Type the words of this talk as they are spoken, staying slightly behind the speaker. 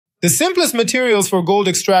The simplest materials for gold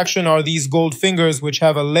extraction are these gold fingers, which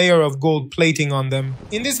have a layer of gold plating on them.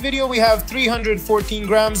 In this video, we have 314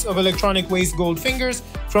 grams of electronic waste gold fingers,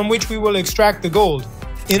 from which we will extract the gold.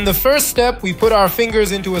 In the first step, we put our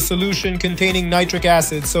fingers into a solution containing nitric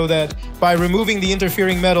acid so that by removing the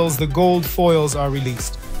interfering metals, the gold foils are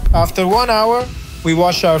released. After 1 hour, we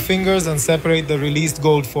wash our fingers and separate the released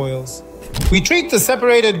gold foils. We treat the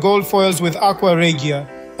separated gold foils with aqua regia,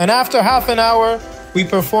 and after half an hour, we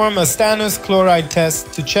perform a stannous chloride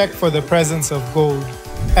test to check for the presence of gold.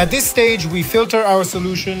 At this stage, we filter our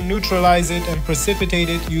solution, neutralize it, and precipitate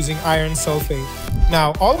it using iron sulfate.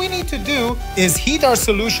 Now, all we need to do is heat our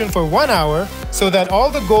solution for 1 hour so that all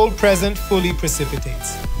the gold present fully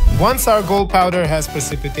precipitates. Once our gold powder has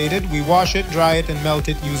precipitated, we wash it, dry it, and melt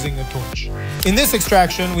it using a torch. In this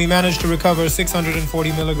extraction, we managed to recover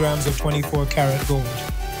 640 milligrams of 24-karat gold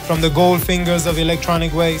from the gold fingers of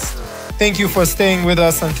electronic waste. Thank you for staying with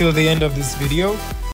us until the end of this video.